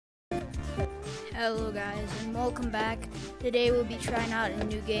Hello guys, and welcome back. Today we'll be trying out a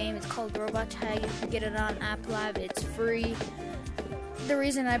new game. It's called Robot Tag. You can get it on App Lab. It's free. The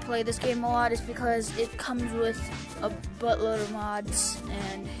reason I play this game a lot is because it comes with a buttload of mods,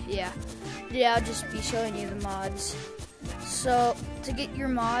 and yeah, I'll just be showing you the mods. So to get your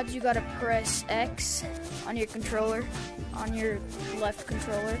mods, you gotta press X on your controller, on your left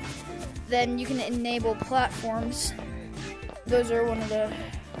controller. Then you can enable platforms. Those are one of the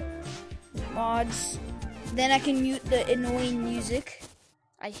mods. Then I can mute the annoying music.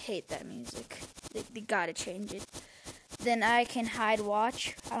 I hate that music. They gotta change it. Then I can hide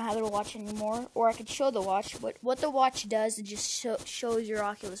watch. I don't have the watch anymore. Or I could show the watch. But what the watch does, it just shows your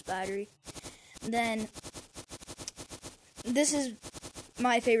Oculus battery. Then this is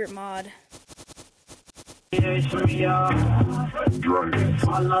my favorite mod.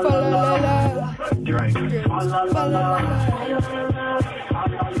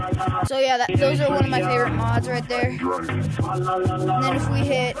 So yeah, those are one of my favorite mods right there. And then if we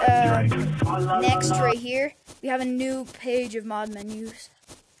hit next right here, we have a new page of mod menus.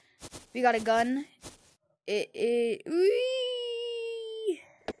 We got a gun.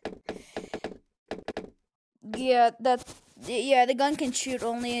 Yeah, the gun can shoot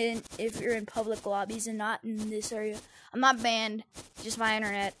only if you're in public lobbies and not in this area. I'm not banned, just my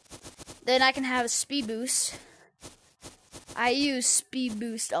internet. Then I can have a speed boost. I use speed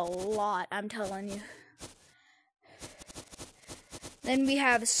boost a lot, I'm telling you. Then we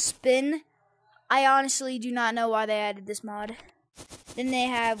have spin. I honestly do not know why they added this mod. Then they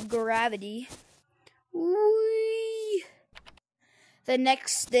have gravity. Whee! Then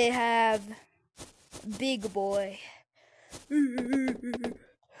next they have big boy. Then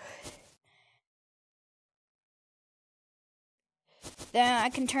I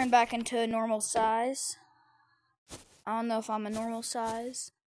can turn back into a normal size. I don't know if I'm a normal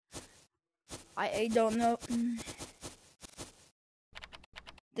size. I don't know.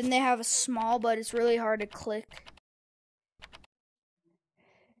 Then they have a small, but it's really hard to click.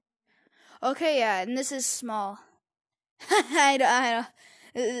 Okay, yeah, and this is small. I don't.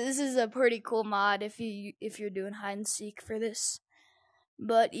 This is a pretty cool mod if you're doing hide and seek for this.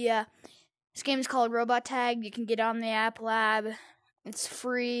 But yeah, this game is called Robot Tag. You can get on the App Lab. It's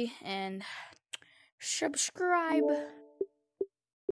free, and subscribe.